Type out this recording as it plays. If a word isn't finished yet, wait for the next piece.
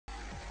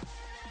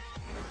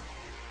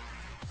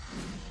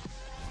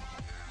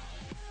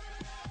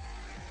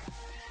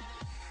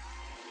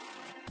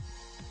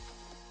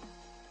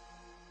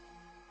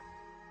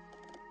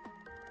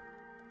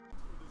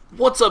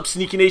What's up,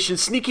 Sneaky Nation?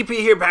 Sneaky Pete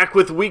here, back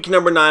with week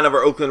number 9 of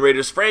our Oakland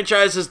Raiders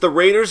franchise as the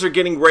Raiders are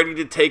getting ready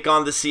to take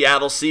on the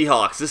Seattle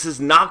Seahawks. This is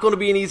not going to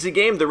be an easy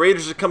game. The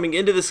Raiders are coming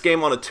into this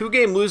game on a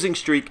 2-game losing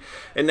streak,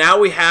 and now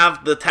we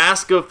have the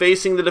task of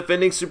facing the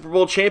defending Super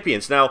Bowl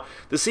champions. Now,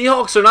 the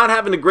Seahawks are not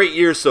having a great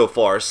year so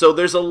far, so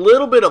there's a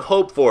little bit of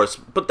hope for us.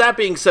 But that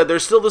being said, they're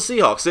still the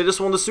Seahawks. They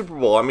just won the Super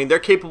Bowl. I mean, they're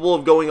capable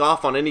of going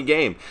off on any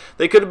game.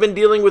 They could have been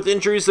dealing with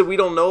injuries that we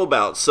don't know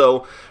about,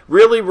 so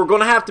really, we're going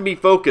to have to be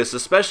focused,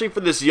 especially for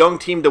this young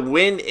team to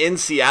win in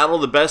Seattle,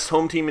 the best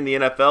home team in the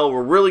NFL.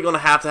 We're really going to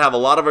have a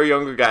lot of our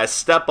younger guys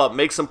step up,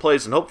 make some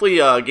plays, and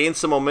hopefully gain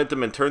some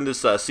momentum and turn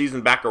this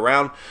season back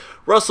around.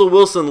 Russell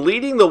Wilson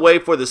leading the way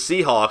for the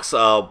Seahawks.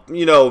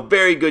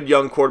 Very good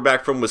young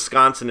quarterback from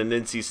Wisconsin and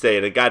NC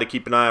State. A guy to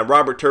keep an eye on.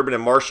 Robert Turbin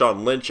and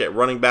Marshawn Lynch at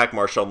running back.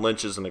 Marshawn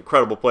Lynch is an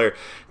incredible player.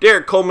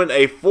 Derek Coleman,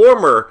 a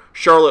former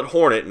Charlotte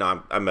Hornet.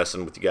 No, I'm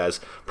messing with you guys.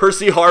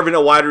 Percy Harvin,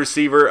 a wide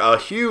receiver. A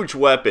huge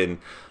weapon.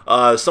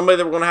 Somebody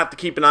that we're going to have to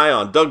keep an eye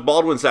on. Doug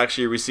Baldwin's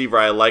actually a receiver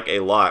I like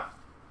a lot.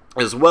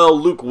 As well,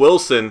 Luke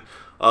Wilson,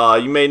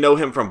 you may know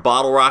him from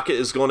Bottle Rocket,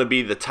 is going to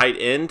be the tight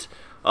end.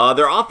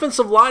 Their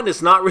offensive line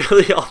is not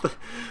really all the...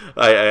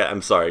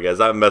 I'm sorry, guys.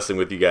 I'm messing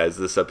with you guys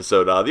this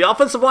episode. The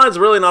offensive line is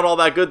really not all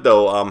that good,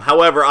 though.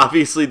 However,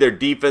 obviously, their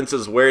defense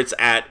is where it's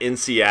at in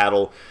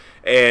Seattle.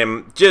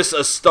 And just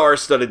a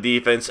star-studded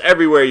defense.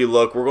 Everywhere you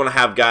look, we're going to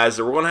have guys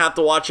that we're going to have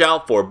to watch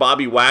out for.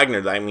 Bobby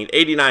Wagner,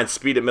 89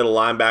 speed at middle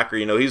linebacker.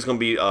 You know, he's going to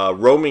be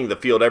roaming the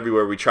field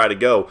everywhere we try to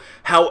go.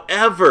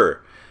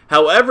 However,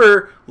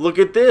 look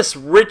at this.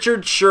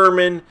 Richard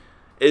Sherman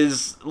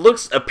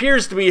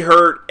appears to be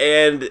hurt,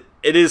 and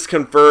it is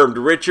confirmed.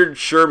 Richard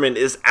Sherman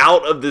is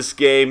out of this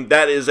game.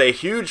 That is a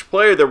huge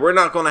player that we're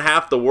not going to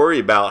have to worry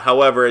about.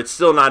 However, it's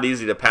still not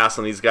easy to pass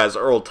on these guys.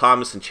 Earl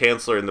Thomas and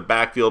Chancellor in the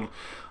backfield.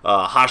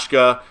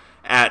 Hashka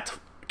at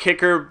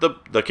kicker,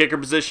 the kicker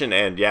position,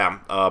 and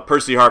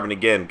Percy Harvin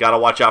again. Got to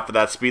watch out for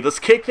that speed. Let's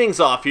kick things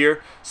off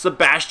here.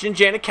 Sebastian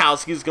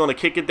Janikowski is going to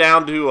kick it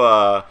down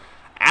to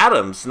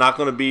Adams. Not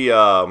going to be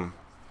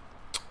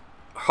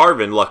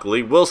Harvin,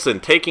 luckily. Wilson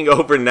taking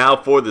over now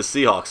for the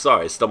Seahawks.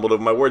 Sorry, I stumbled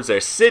over my words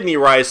there. Sidney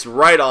Rice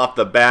right off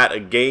the bat,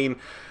 a gain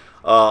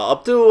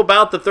up to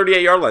about the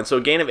 38-yard line. So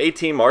a gain of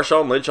 18.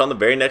 Marshawn Lynch on the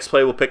very next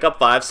play will pick up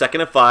 5.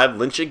 2nd and 5.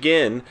 Lynch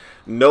again.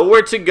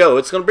 Nowhere to go.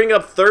 It's going to bring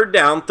up 3rd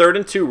down. 3rd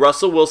and 2.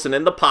 Russell Wilson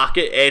in the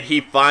pocket, and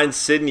he finds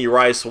Sidney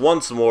Rice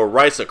once more.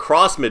 Rice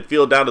across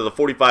midfield down to the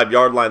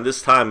 45-yard line.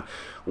 This time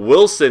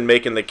Wilson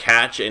making the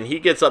catch, and he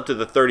gets up to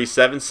the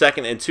 37.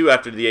 2nd and 2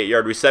 after the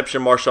 8-yard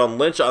reception. Marshawn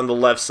Lynch on the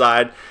left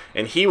side,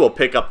 and he will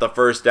pick up the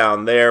 1st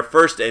down there.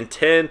 1st and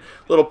 10.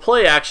 Little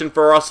play action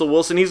for Russell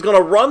Wilson. He's going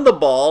to run the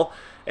ball,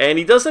 and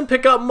he doesn't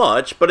pick up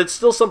much, but it's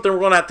still something we're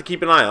going to have to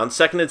keep an eye on.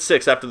 2nd and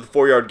 6 after the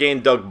 4-yard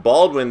gain. Doug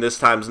Baldwin this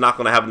time is not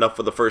going to have enough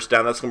for the 1st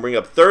down. That's going to bring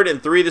up 3rd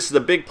and 3. This is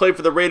a big play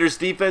for the Raiders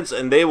defense,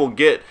 and they will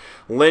get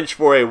Lynch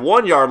for a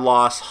 1-yard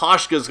loss.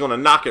 Hashka is going to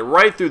knock it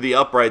right through the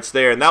uprights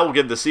there, and that will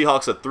give the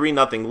Seahawks a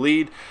 3-0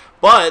 lead.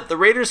 But the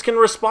Raiders can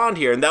respond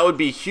here, and that would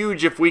be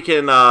huge if we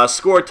can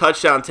score a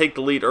touchdown, take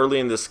the lead early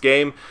in this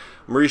game.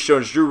 Maurice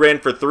Jones-Drew ran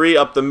for 3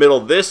 up the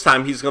middle. This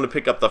time he's going to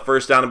pick up the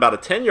 1st down, about a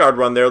 10-yard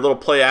run there. A little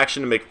play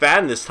action to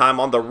McFadden this time.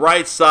 On the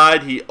right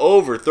side, he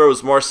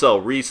overthrows Marcel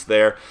Reese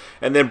there.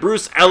 And then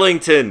Bruce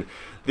Ellington,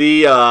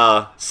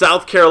 the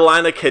South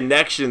Carolina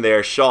connection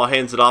there. Shaw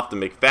hands it off to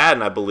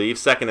McFadden, I believe.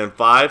 2nd and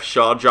 5.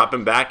 Shaw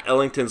dropping back.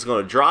 Ellington's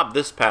going to drop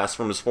this pass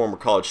from his former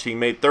college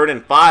teammate. 3rd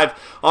and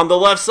 5 on the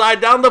left side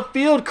down the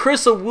field.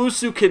 Chris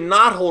Owusu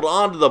cannot hold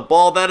on to the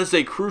ball. That is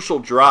a crucial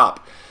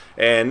drop,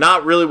 and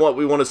not really what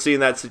we want to see in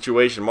that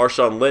situation.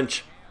 Marshawn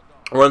Lynch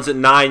runs it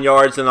 9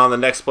 yards, and on the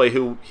next play,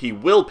 he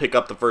will pick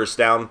up the 1st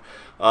down.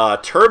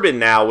 Turbin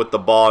now with the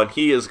ball, and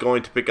he is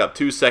going to pick up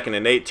 2. 2nd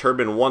and 8.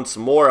 Turbin once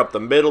more up the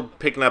middle,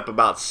 picking up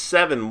about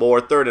 7 more.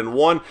 3rd and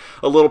 1.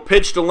 A little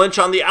pitch to Lynch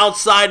on the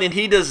outside, and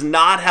he does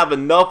not have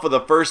enough for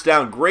the 1st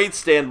down. Great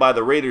stand by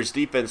the Raiders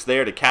defense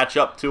there to catch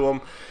up to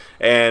him.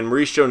 And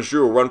Maurice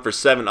Jones-Drew will run for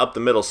 7 up the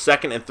middle.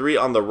 2nd and 3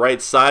 on the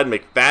right side.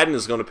 McFadden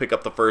is going to pick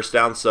up the 1st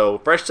down. So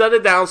fresh set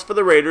of downs for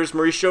the Raiders.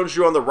 Maurice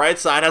Jones-Drew on the right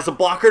side has a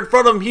blocker in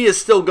front of him. He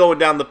is still going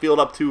down the field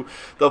up to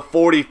the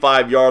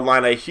 45-yard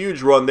line. A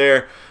huge run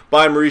there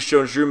by Maurice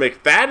Jones-Drew.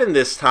 McFadden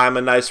this time,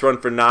 a nice run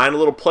for 9. A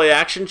little play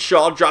action.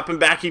 Shaw dropping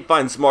back. He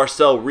finds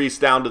Marcel Reese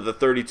down to the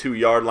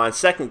 32-yard line.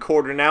 2nd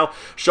quarter now.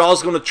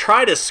 Shaw's going to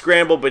try to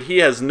scramble, but he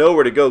has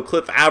nowhere to go.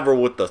 Cliff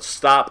Averill with the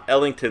stop.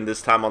 Ellington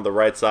this time on the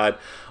right side,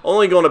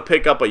 only going to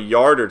pick up a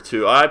yard or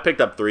 2. I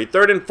picked up 3.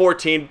 3rd and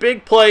 14.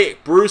 Big play.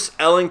 Bruce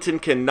Ellington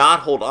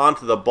cannot hold on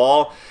to the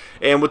ball.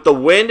 And with the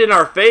wind in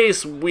our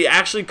face, we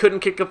actually couldn't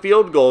kick a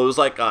field goal. It was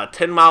like a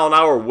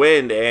 10-mile-an-hour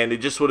wind, and it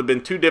just would have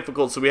been too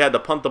difficult, so we had to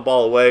punt the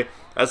ball away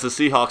as the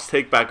Seahawks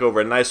take back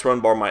over. A nice run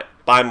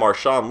by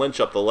Marshawn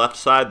Lynch up the left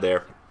side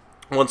there.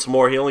 Once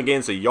more, he only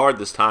gains a yard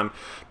this time.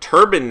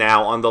 Turbin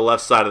now on the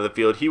left side of the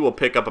field. He will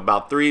pick up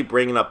about 3,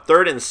 bringing up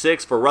 3rd and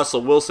 6 for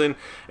Russell Wilson,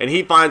 and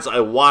he finds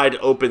a wide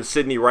open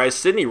Sidney Rice.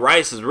 Sidney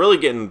Rice is really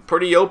getting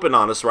pretty open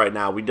on us right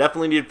now. We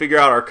definitely need to figure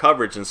out our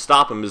coverage and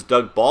stop him, as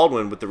Doug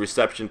Baldwin with the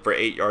reception for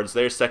 8 yards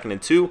there, 2nd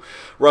and 2.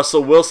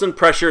 Russell Wilson,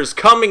 pressure is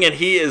coming, and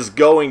he is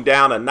going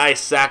down. A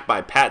nice sack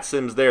by Pat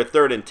Sims there,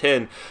 3rd and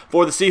 10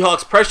 for the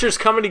Seahawks. Pressure's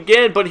coming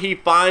again, but he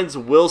finds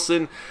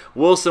Wilson.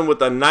 Wilson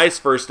with a nice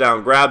first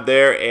down grab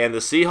there, and the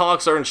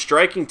Seahawks are in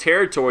striking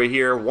territory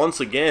here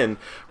once again.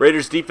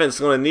 Raiders defense is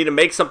going to need to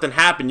make something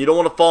happen. You don't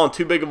want to fall in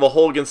too big of a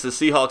hole against the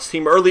Seahawks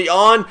team early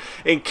on,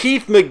 and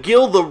Keith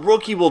McGill, the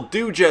rookie, will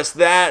do just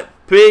that.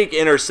 Big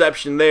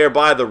interception there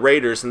by the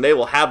Raiders, and they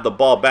will have the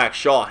ball back.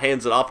 Shaw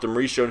hands it off to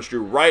Maurice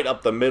Jones-Drew right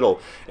up the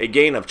middle. A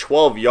gain of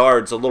 12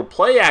 yards. A little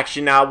play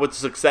action now with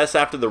success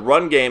after the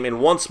run game,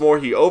 and once more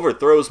he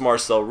overthrows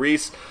Marcel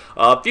Reese.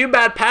 A few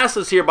bad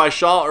passes here by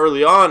Shaw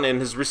early on, and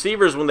his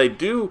receivers, when they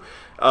do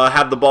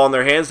have the ball in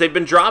their hands, they've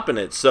been dropping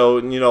it. So,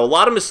 you know, a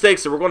lot of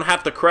mistakes that we're going to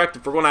have to correct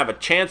if we're going to have a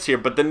chance here.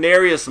 But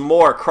Denarius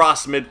Moore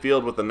across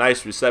midfield with a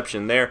nice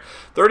reception there.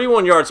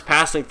 31 yards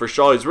passing for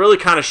Shaw. He's really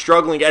kind of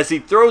struggling as he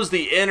throws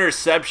the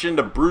interception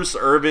to Bruce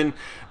Irvin,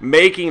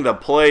 making the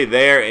play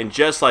there. And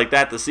just like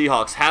that, the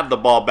Seahawks have the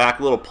ball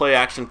back. A little play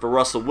action for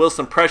Russell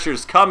Wilson. Pressure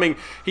is coming.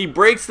 He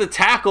breaks the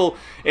tackle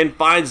and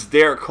finds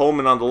Derek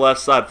Coleman on the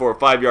left side for a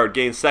 5-yard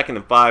gain, 2nd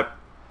and 5.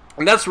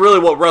 And that's really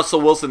what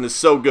Russell Wilson is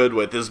so good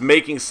with, is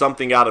making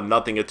something out of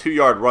nothing. A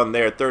 2-yard run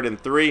there, 3rd and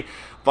 3,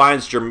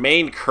 finds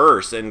Jermaine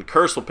Kearse, and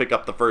Kearse will pick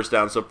up the first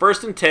down. So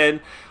 1st and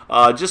 10,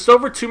 just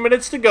over 2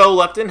 minutes to go,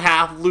 left in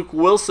half. Luke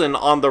Wilson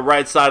on the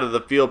right side of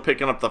the field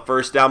picking up the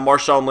first down.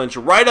 Marshawn Lynch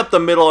right up the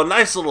middle, a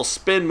nice little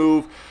spin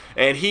move.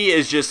 And he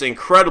is just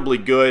incredibly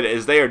good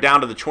as they are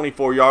down to the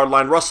 24-yard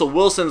line. Russell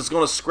Wilson is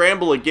going to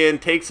scramble again,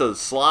 takes a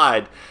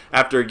slide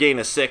after a gain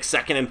of 6.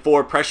 2nd and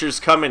 4,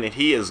 pressure's coming, and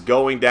he is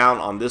going down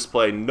on this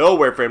play.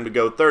 Nowhere for him to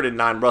go. 3rd and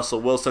 9,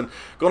 Russell Wilson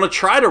going to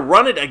try to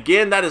run it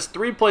again. That is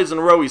 3 plays in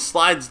a row. He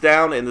slides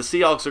down, and the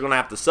Seahawks are going to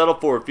have to settle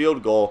for a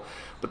field goal.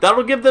 But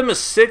that'll give them a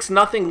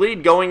 6-0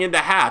 lead going into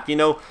half. You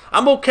know,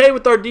 I'm okay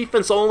with our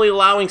defense only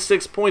allowing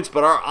 6 points,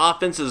 but our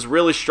offense is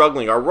really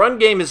struggling. Our run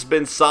game has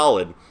been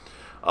solid.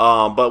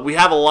 But we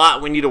have a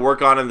lot we need to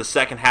work on in the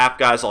second half,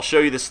 guys. I'll show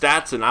you the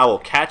stats, and I will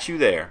catch you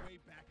there.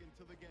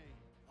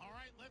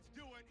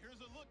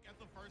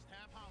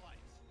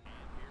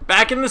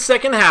 Back in the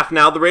second half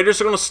now, the Raiders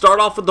are going to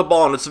start off with the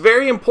ball, and it's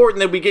very important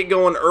that we get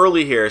going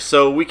early here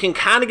so we can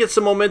kind of get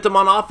some momentum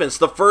on offense.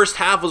 The first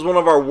half was one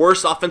of our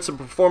worst offensive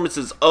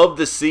performances of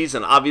the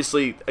season.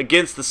 Obviously,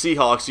 against the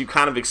Seahawks, you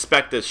kind of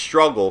expect a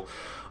struggle.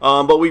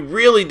 But we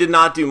really did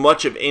not do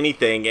much of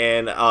anything,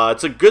 and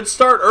it's a good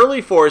start early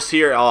for us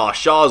here. Oh,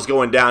 Shaw is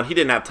going down. He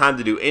didn't have time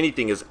to do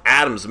anything as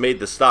Adams made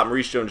the stop.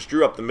 Maurice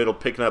Jones-Drew up the middle,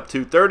 picking up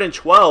 2. 3rd and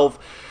 12,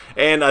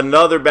 and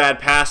another bad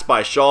pass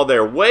by Shaw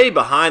there, way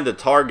behind the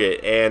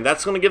target, and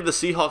that's going to give the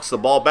Seahawks the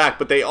ball back.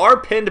 But they are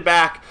pinned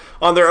back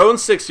on their own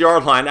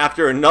 6-yard line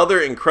after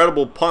another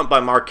incredible punt by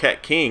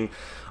Marquette King.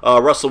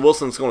 Russell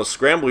Wilson's going to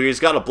scramble here. He's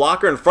got a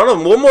blocker in front of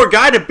him. One more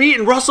guy to beat,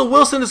 and Russell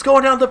Wilson is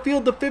going down the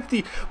field. The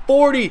 50,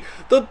 40,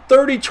 the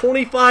 30,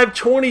 25,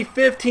 20,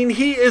 15.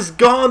 He is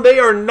gone. They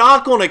are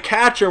not going to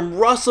catch him.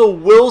 Russell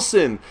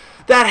Wilson.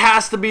 That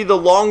has to be the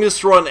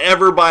longest run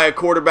ever by a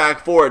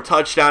quarterback for a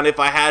touchdown, if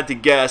I had to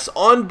guess.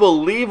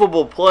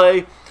 Unbelievable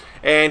play.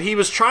 And he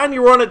was trying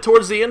to run it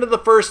towards the end of the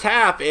first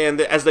half,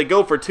 and as they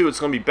go for 2, it's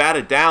going to be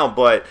batted down,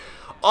 but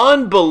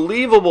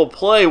unbelievable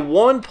play.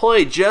 One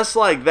play just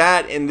like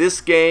that in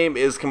this game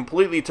is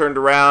completely turned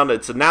around.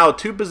 It's now a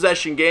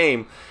 2-possession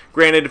game.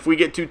 Granted, if we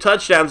get 2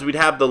 touchdowns, we'd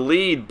have the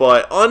lead,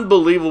 but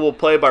unbelievable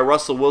play by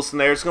Russell Wilson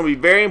there. It's going to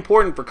be very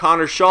important for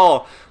Connor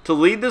Shaw to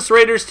lead this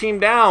Raiders team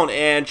down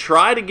and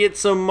try to get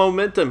some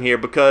momentum here,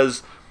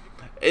 because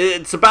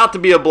it's about to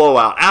be a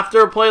blowout. After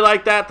a play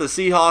like that, the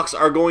Seahawks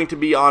are going to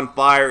be on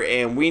fire,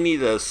 and we need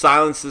to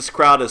silence this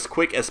crowd as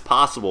quick as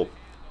possible.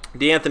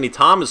 DeAnthony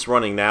Thomas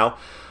running now.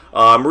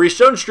 Maurice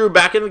Jones-Drew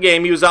back in the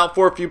game. He was out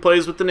for a few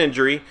plays with an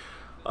injury,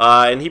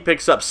 and he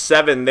picks up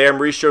 7 there.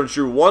 Maurice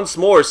Jones-Drew once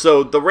more.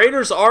 So the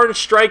Raiders are in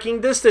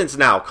striking distance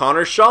now.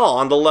 Connor Shaw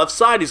on the left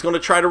side. He's going to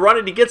try to run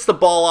it. He gets the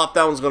ball off.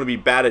 That one's going to be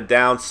batted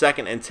down.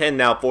 2nd and 10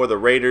 now for the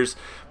Raiders.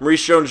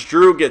 Maurice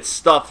Jones-Drew gets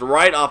stuffed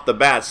right off the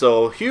bat.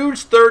 So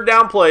huge 3rd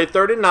down play,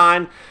 3rd and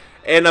 9.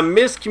 And a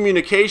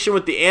miscommunication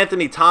with the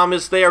Anthony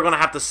Thomas. They are going to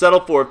have to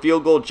settle for a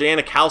field goal.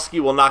 Janikowski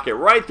will knock it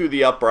right through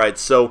the uprights.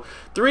 So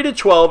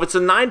 3-12. It's a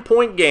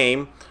 9-point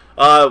game,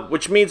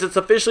 which means it's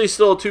officially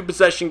still a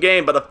 2-possession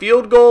game. But a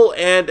field goal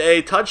and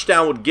a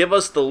touchdown would give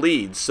us the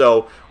lead.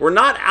 So we're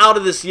not out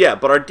of this yet,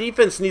 but our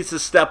defense needs to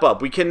step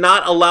up. We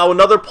cannot allow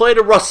another play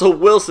to Russell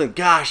Wilson.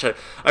 Gosh,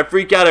 I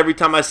freak out every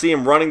time I see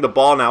him running the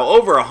ball now.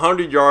 Over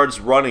 100 yards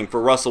running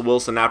for Russell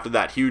Wilson after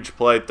that huge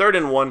play. 3rd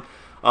and 1.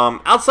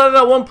 Outside of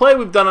that one play,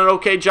 we've done an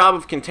okay job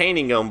of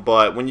containing them,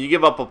 but when you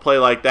give up a play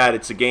like that,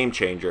 it's a game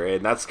changer,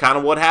 and that's kind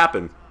of what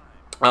happened.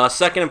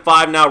 Second and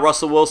 5 now.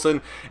 Russell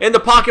Wilson in the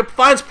pocket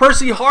finds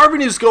Percy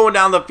Harvin, who's going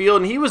down the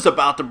field, and he was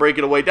about to break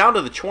it away down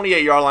to the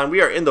 28-yard line.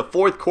 We are in the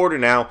fourth quarter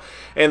now,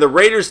 and the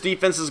Raiders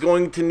defense is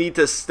going to need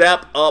to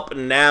step up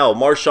now.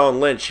 Marshawn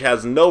Lynch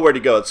has nowhere to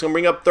go. It's going to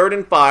bring up 3rd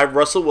and 5.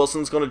 Russell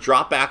Wilson's going to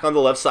drop back on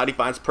the left side. He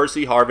finds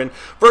Percy Harvin.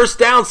 First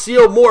down,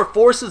 C.O. Moore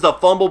forces a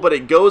fumble, but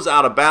it goes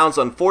out of bounds,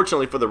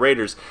 unfortunately, for the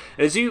Raiders.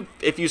 And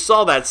if you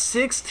saw that,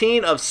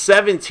 16 of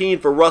 17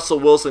 for Russell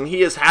Wilson.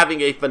 He is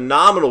having a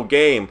phenomenal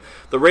game.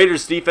 The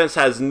Raiders defense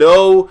has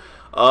no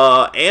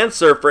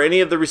answer for any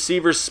of the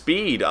receivers'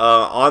 speed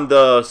on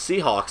the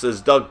Seahawks,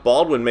 as Doug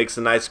Baldwin makes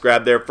a nice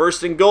grab there.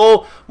 First and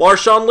goal,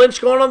 Marshawn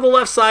Lynch going on the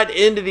left side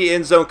into the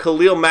end zone.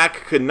 Khalil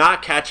Mack could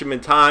not catch him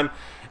in time,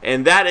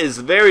 and that is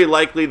very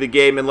likely the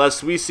game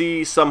unless we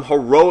see some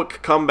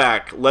heroic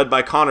comeback led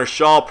by Connor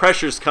Shaw.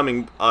 Pressure's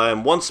coming,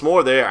 and once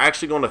more they're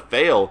actually going to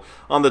fail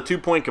on the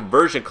 2-point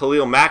conversion.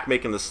 Khalil Mack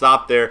making the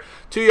stop there.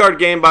 2-yard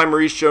gain by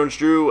Maurice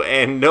Jones-Drew,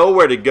 and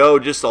nowhere to go.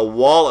 Just a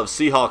wall of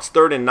Seahawks.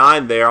 3rd and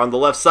 9 there. On the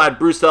left side,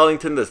 Bruce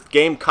Ellington, the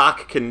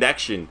Gamecock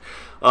connection,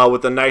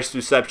 with a nice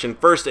reception.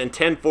 1st and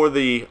 10 for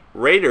the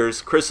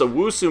Raiders. Chris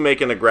Owusu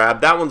making a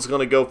grab. That one's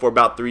going to go for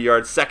about 3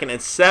 yards. 2nd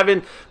and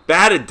 7.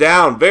 Batted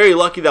down. Very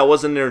lucky that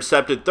wasn't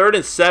intercepted. 3rd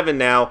and 7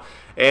 now.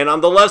 And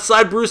on the left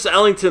side, Bruce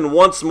Ellington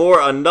once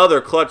more. Another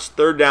clutch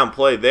 3rd down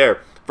play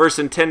there. 1st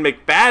and 10,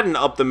 McFadden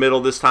up the middle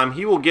this time.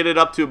 He will get it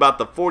up to about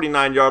the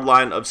 49-yard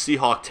line of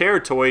Seahawk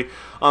territory.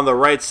 On the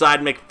right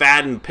side,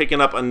 McFadden picking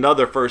up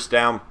another 1st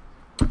down.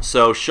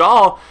 So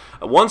Shaw,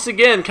 once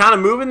again, kind of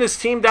moving this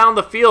team down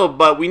the field,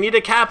 but we need to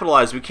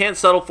capitalize. We can't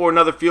settle for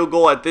another field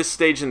goal at this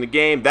stage in the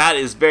game. That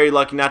is very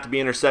lucky not to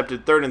be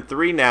intercepted. 3rd and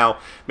 3 now.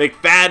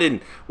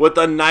 McFadden with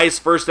a nice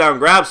 1st down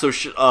grab. So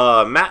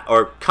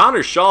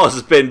Connor Shaw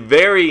has been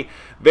very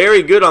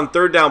good on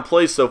 3rd down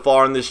plays so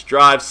far in this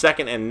drive.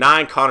 2nd and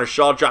 9. Connor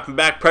Shaw dropping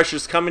back.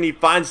 Pressure's coming. He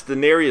finds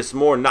Denarius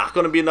Moore. Not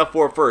going to be enough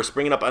for a first.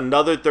 Bringing up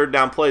another 3rd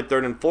down play.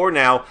 3rd and 4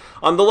 now.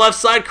 On the left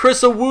side,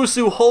 Chris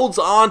Owusu holds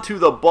on to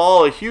the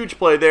ball. A huge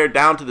play there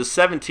down to the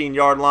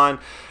 17-yard line.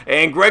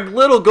 And Greg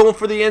Little going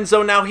for the end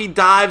zone now. He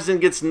dives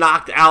and gets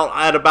knocked out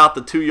at about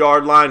the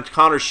 2-yard line.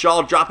 Connor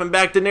Shaw dropping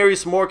back.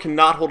 Denarius Moore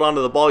cannot hold on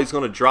to the ball. He's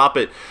going to drop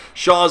it.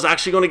 Shaw is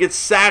actually going to get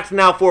sacked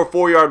now for a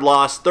 4-yard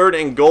loss. 3rd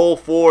and goal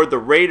for the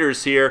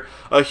Raiders here.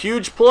 A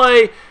huge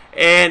play,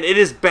 and it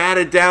is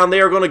batted down.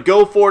 They are going to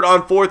go for it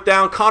on 4th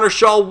down. Connor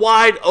Shaw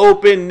wide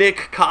open.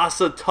 Nick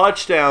Casa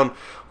touchdown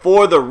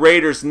for the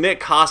Raiders. Nick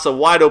Casa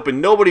wide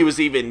open. Nobody was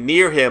even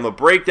near him. A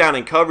breakdown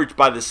in coverage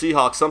by the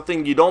Seahawks,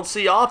 something you don't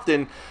see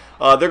often.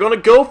 They're going to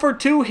go for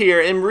 2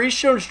 here, and Maurice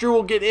Jones-Drew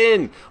will get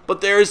in,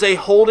 but there is a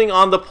holding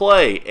on the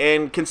play.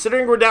 And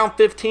considering we're down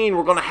 15,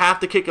 we're going to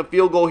have to kick a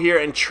field goal here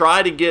and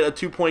try to get a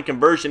 2-point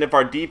conversion if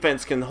our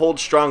defense can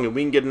hold strong and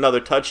we can get another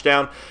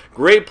touchdown.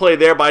 Great play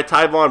there by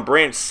Tyvon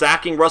Branch,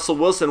 sacking Russell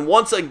Wilson.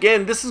 Once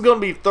again, this is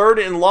going to be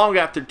 3rd and long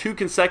after 2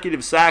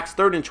 consecutive sacks.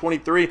 3rd and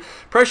 23.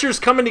 Pressure's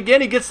coming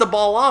again. He gets the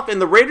ball off, and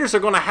the Raiders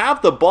are going to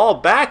have the ball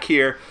back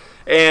here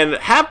and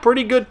have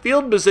pretty good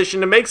field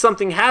position to make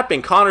something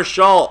happen. Connor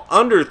Shaw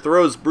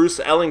underthrows Bruce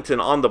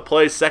Ellington on the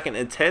play. 2nd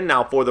and 10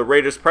 now for the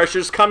Raiders.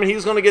 Pressure's coming.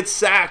 He's going to get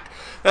sacked.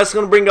 That's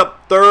going to bring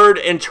up 3rd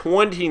and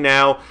 20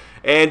 now.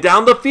 And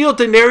down the field,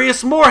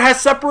 Denarius Moore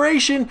has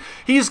separation.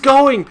 He's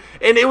going,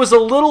 and it was a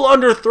little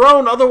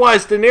underthrown.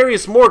 Otherwise,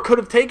 Denarius Moore could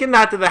have taken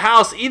that to the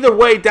house. Either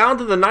way, down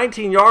to the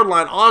 19-yard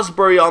line.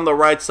 Osbury on the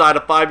right side,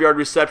 a 5-yard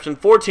reception.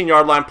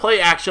 14-yard line,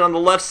 play action on the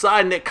left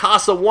side. Nick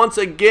Casa once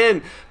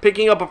again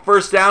picking up a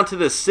 1st down to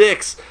the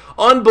 6.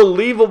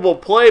 Unbelievable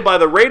play by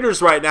the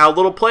Raiders right now.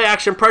 Little play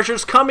action,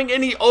 pressure's coming,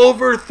 and he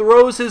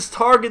overthrows his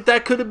target.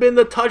 That could have been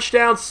the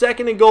touchdown.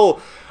 2nd and goal.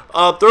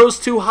 Throws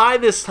too high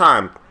this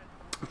time.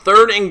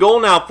 3rd and goal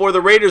now for the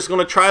Raiders. Going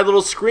to try a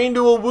little screen to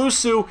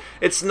Owusu.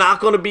 It's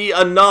not going to be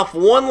enough.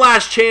 One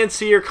last chance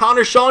here.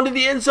 Connor Shaw into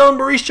the end zone.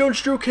 Maurice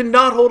Jones-Drew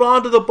cannot hold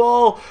on to the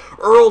ball.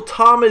 Earl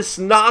Thomas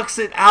knocks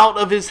it out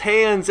of his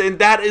hands, and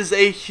that is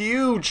a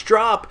huge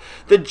drop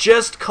that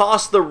just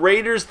cost the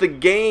Raiders the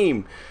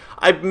game.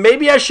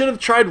 Maybe I should have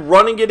tried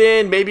running it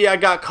in. Maybe I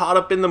got caught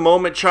up in the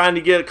moment trying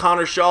to get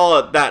Connor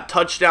Shaw that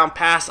touchdown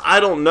pass. I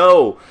don't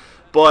know.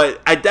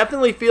 But I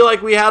definitely feel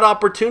like we had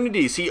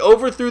opportunities. He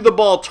overthrew the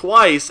ball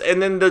twice,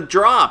 and then the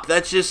drop.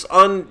 That's just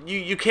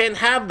you can't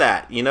have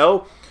that, you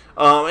know.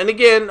 And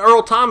again,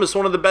 Earl Thomas,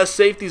 one of the best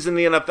safeties in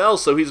the NFL,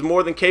 so he's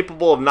more than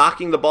capable of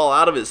knocking the ball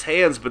out of his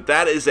hands. But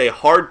that is a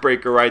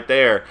heartbreaker right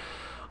there.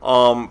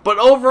 But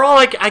overall,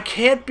 I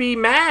can't be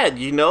mad,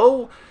 you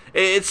know.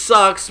 It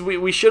sucks.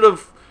 We should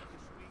have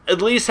at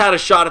least had a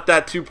shot at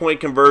that 2-point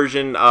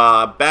conversion.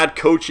 Bad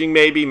coaching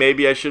maybe.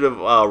 Maybe I should have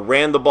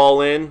ran the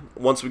ball in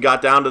once we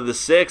got down to the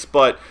 6.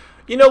 But,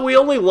 you know, we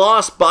only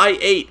lost by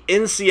 8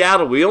 in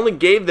Seattle. We only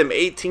gave them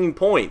 18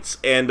 points.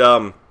 And,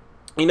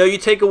 you know, you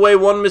take away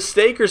one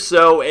mistake or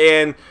so,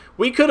 and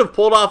we could have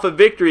pulled off a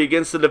victory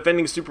against the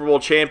defending Super Bowl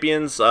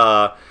champions.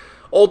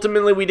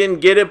 Ultimately, we didn't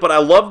get it, but I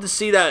love to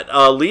see that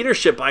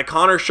leadership by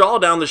Connor Shaw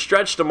down the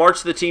stretch to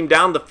march the team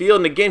down the field.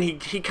 And again,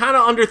 he kind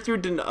of underthrew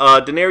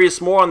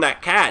Denarius Moore on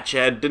that catch.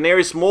 Had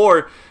Denarius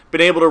Moore been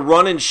able to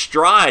run in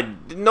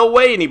stride, no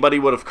way anybody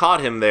would have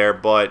caught him there,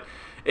 but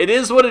it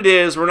is what it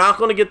is. We're not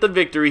going to get the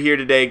victory here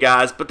today,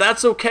 guys, but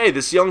that's okay.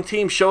 This young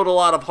team showed a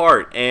lot of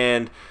heart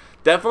and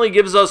definitely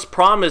gives us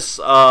promise,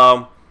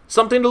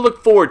 something to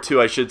look forward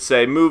to, I should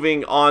say,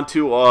 moving on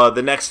to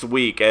the next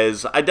week,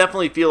 as I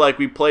definitely feel like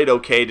we played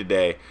okay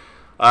today.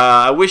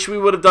 I wish we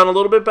would have done a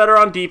little bit better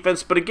on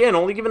defense, but again,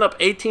 only giving up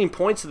 18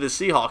 points to the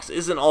Seahawks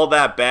isn't all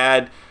that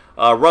bad.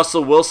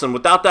 Russell Wilson,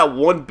 without that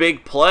one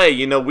big play,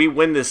 you know, we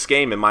win this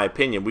game, in my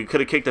opinion. We could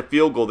have kicked a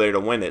field goal there to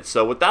win it.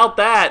 So without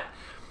that,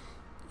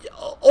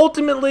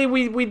 ultimately,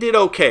 we did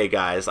okay,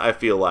 guys, I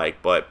feel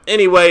like. But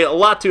anyway, a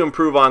lot to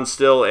improve on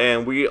still,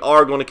 and we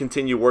are going to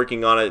continue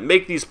working on it,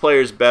 make these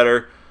players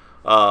better.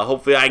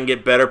 Hopefully I can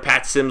get better.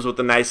 Pat Sims with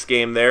a nice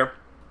game there.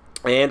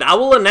 And I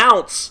will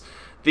announce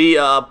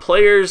the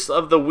players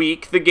of the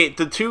week,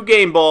 the 2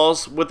 game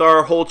balls with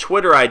our whole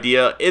Twitter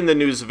idea in the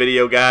news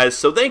video, guys.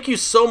 So thank you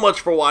so much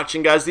for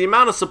watching, guys. The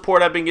amount of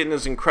support I've been getting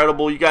is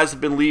incredible. You guys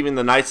have been leaving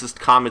the nicest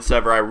comments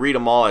ever. I read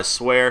them all, I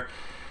swear.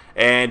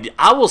 And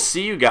I will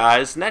see you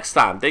guys next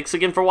time. Thanks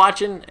again for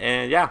watching,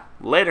 and yeah,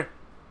 later.